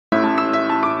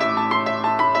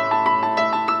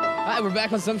We're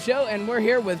back on Some Show, and we're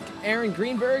here with Aaron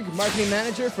Greenberg, Marketing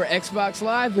Manager for Xbox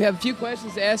Live. We have a few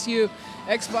questions to ask you.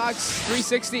 Xbox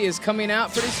 360 is coming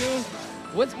out pretty soon.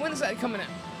 When is that coming out?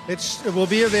 It will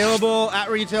be available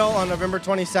at retail on November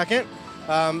 22nd.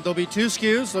 There'll be two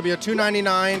SKUs. There'll be a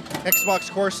 $299 Xbox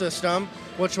Core system,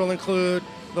 which will include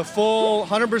the full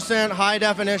 100% high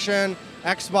definition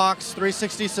Xbox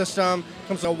 360 system.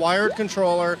 Comes with a wired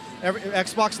controller,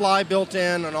 Xbox Live built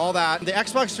in and all that. The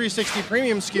Xbox 360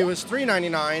 Premium SKU is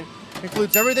 $399.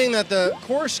 Includes everything that the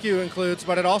Core SKU includes,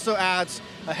 but it also adds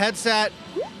a headset,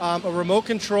 a remote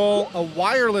control, a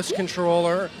wireless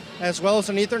controller, as well as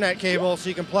an Ethernet cable so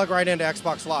you can plug right into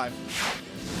Xbox Live.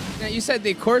 Now, you said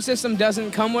the core system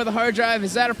doesn't come with a hard drive.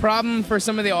 Is that a problem for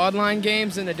some of the online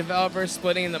games and the developers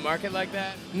splitting in the market like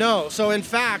that? No. So in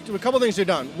fact, a couple things we've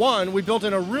done. One, we built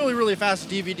in a really, really fast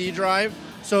DVD drive,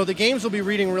 so the games will be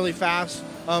reading really fast.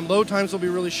 Load times will be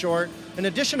really short. In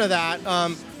addition to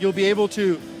that, you'll be able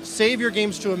to save your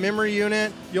games to a memory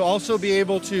unit. You'll also be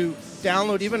able to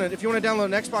download, even if you want to download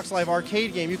an Xbox Live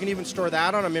Arcade game, you can even store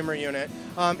that on a memory unit.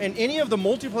 And any of the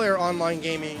multiplayer online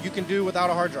gaming you can do without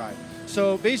a hard drive.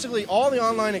 So basically all the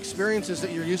online experiences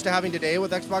that you're used to having today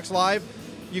with Xbox Live,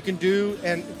 you can do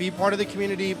and be part of the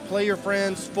community, play your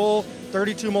friends, full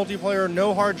 32 multiplayer,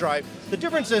 no hard drive. The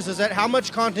difference is that how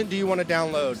much content do you want to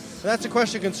download? And that's a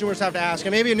question consumers have to ask.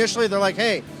 And maybe initially they're like,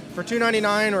 hey, for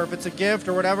 $299 or if it's a gift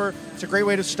or whatever, it's a great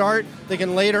way to start. They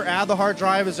can later add the hard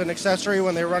drive as an accessory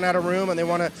when they run out of room and they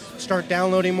want to start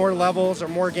downloading more levels or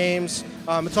more games.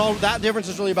 It's all that difference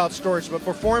is really about storage, but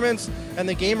performance and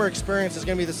the gamer experience is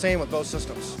going to be the same with both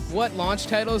systems. What launch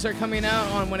titles are coming out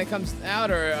on when it comes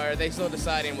out, or are they still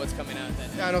deciding what's coming out then?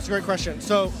 Yeah, no, it's a great question.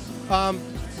 So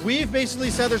we've basically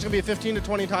said there's going to be 15 to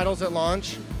 20 titles at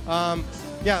launch.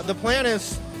 Yeah, the plan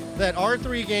is that our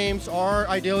 3 games are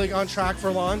ideally on track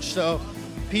for launch. So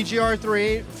PGR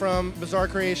 3 from Bizarre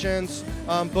Creations,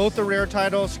 both the Rare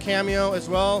titles, Cameo, as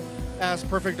well as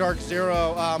Perfect Dark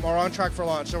Zero are on track for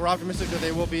launch. So we're optimistic that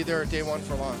they will be there day 1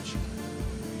 for launch.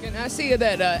 And I see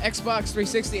that Xbox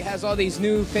 360 has all these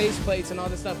new faceplates and all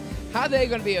this stuff. How are they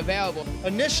going to be available?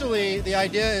 Initially, the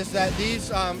idea is that these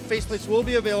faceplates will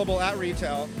be available at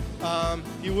retail.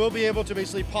 You will be able to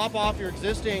basically pop off your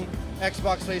existing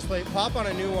Xbox faceplate, pop on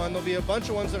a new one. There'll be a bunch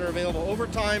of ones that are available over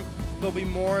time. There'll be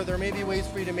more. There may be ways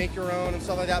for you to make your own and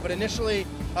stuff like that. But initially,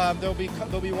 there'll be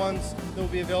ones that will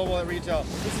be available at retail.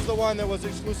 This is the one that was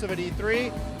exclusive at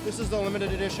E3. This is the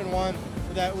limited edition one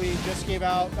that we just gave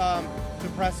out to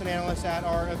press and analysts at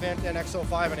our event at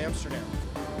XO5 in Amsterdam.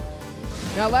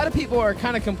 Now, a lot of people are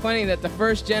kind of complaining that the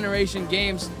first generation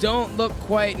games don't look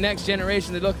quite next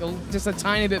generation. They look just a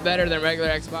tiny bit better than regular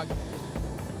Xbox.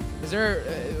 Is there,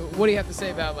 what do you have to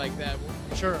say about like that?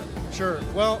 Sure.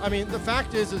 Well, I mean, the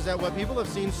fact is that what people have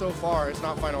seen so far is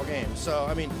not final games. So,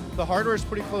 I mean, the hardware is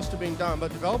pretty close to being done,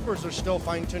 but developers are still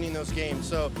fine-tuning those games.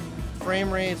 So,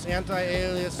 frame rates,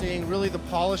 anti-aliasing, really the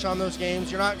polish on those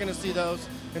games, you're not going to see those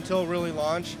until really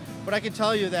launch. But I can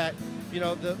tell you that, you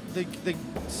know, the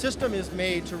system is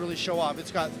made to really show off.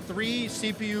 It's got 3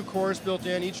 CPU cores built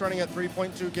in, each running at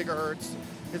 3.2 gigahertz.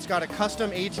 It's got a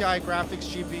custom ATI graphics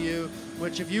GPU,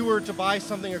 which if you were to buy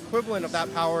something equivalent of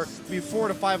that power, would be $400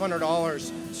 to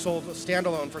 $500 sold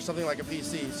standalone for something like a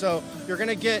PC. So you're going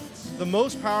to get the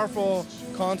most powerful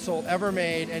console ever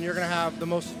made, and you're going to have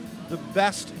the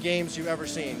best games you've ever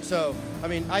seen. So, I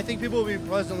mean, I think people will be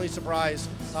pleasantly surprised.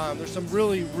 There's some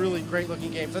really, really great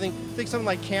looking games. I think something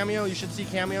like Cameo, you should see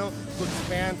Cameo, looks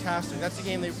fantastic. That's the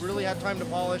game they've really had time to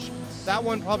polish. That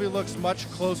one probably looks much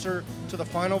closer to the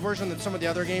final version than some of the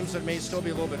other games that may still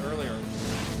be a little bit earlier.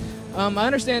 I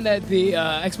understand that the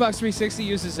Xbox 360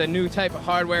 uses a new type of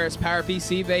hardware. It's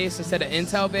PowerPC based instead of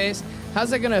Intel based.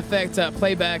 How's that going to affect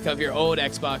playback of your old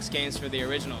Xbox games for the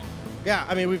original? Yeah,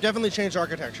 I mean, we've definitely changed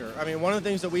architecture. I mean, one of the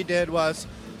things that we did was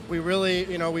we really,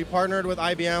 you know, we partnered with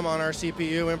IBM on our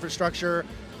CPU infrastructure.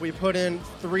 We put in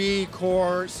 3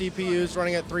 core CPUs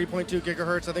running at 3.2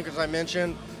 gigahertz, I think, as I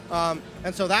mentioned.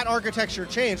 And so that architecture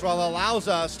change, while it allows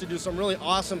us to do some really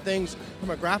awesome things from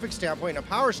a graphics standpoint and a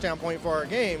power standpoint for our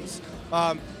games,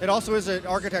 it also is an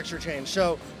architecture change.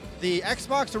 So the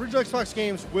original Xbox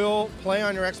games will play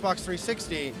on your Xbox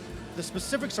 360. The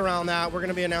specifics around that, we're going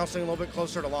to be announcing a little bit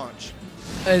closer to launch.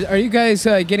 Are you guys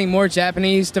getting more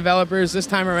Japanese developers this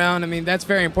time around? I mean, that's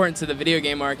very important to the video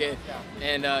game market. Yeah.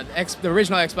 And the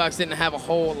original Xbox didn't have a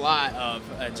whole lot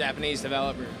of Japanese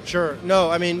developers. Sure.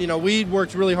 No, I mean, you know, we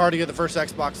worked really hard to get the first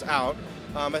Xbox out.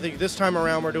 I think this time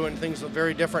around we're doing things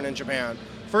very different in Japan.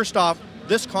 First off,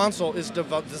 this console is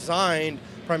designed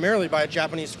primarily by a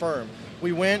Japanese firm.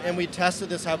 we went and we tested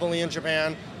this heavily in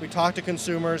Japan. We talked to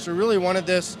consumers. We really wanted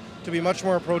this to be much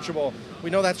more approachable. We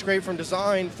know that's great from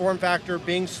design, form factor,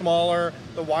 being smaller,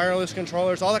 the wireless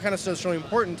controllers, all that kind of stuff is really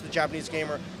important to the Japanese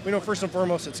gamer. We know first and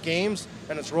foremost it's games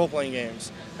and it's role-playing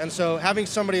games. And so having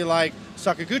somebody like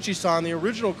Sakaguchi-san, the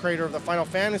original creator of the Final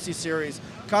Fantasy series,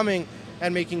 coming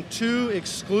and making 2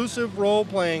 exclusive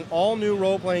role-playing, all new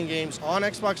role-playing games on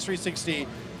Xbox 360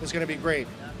 is going to be great.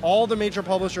 All the major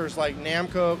publishers like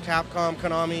Namco, Capcom,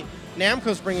 Konami.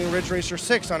 Namco's bringing Ridge Racer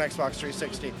 6 on Xbox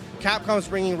 360. Capcom's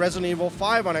bringing Resident Evil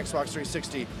 5 on Xbox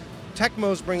 360.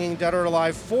 Tecmo's bringing Dead or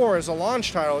Alive 4 as a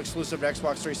launch title exclusive to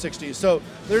Xbox 360. So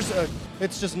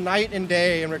it's just night and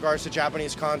day in regards to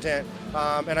Japanese content,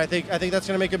 and I think that's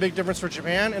going to make a big difference for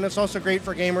Japan, and it's also great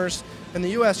for gamers in the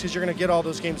U.S. because you're going to get all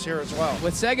those games here as well.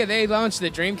 With Sega, they launched the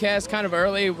Dreamcast kind of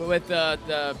early with the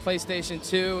PlayStation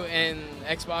 2 and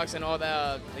Xbox and all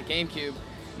the GameCube.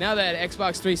 Now that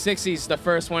Xbox 360 is the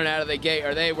first one out of the gate,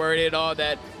 are they worried at all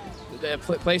that the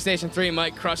PlayStation 3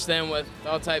 might crush them with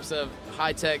all types of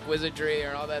high-tech wizardry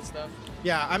or all that stuff?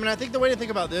 Yeah, I mean, I think the way to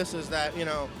think about this is that, you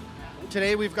know,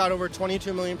 today we've got over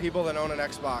 22 million people that own an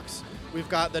Xbox. We've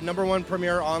got the #1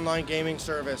 premier online gaming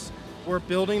service. We're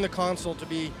building the console to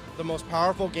be the most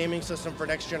powerful gaming system for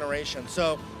next generation.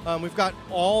 So we've got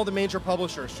all the major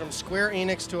publishers, from Square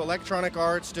Enix to Electronic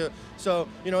Arts to, so,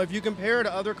 you know, if you compare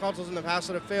to other consoles in the past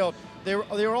that have failed, they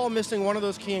were all missing one of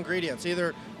those key ingredients.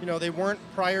 Either, you know, they weren't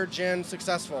prior gen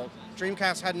successful.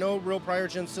 Dreamcast had no real prior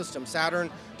gen system. Saturn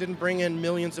didn't bring in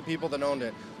millions of people that owned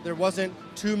it. There wasn't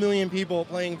 2 million people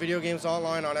playing video games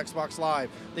online on Xbox Live.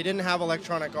 They didn't have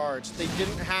Electronic Arts. They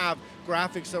didn't have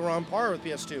graphics that were on par with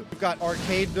PS2. You've got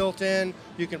arcade built in.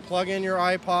 You can plug in your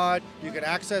iPod. You can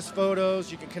access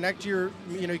photos. You can connect to your,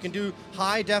 you know, you can do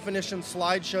high definition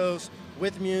slideshows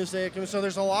with music. And so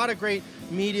there's a lot of great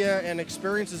media and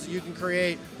experiences that you can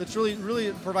create that's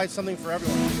really provides something for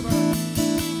everyone.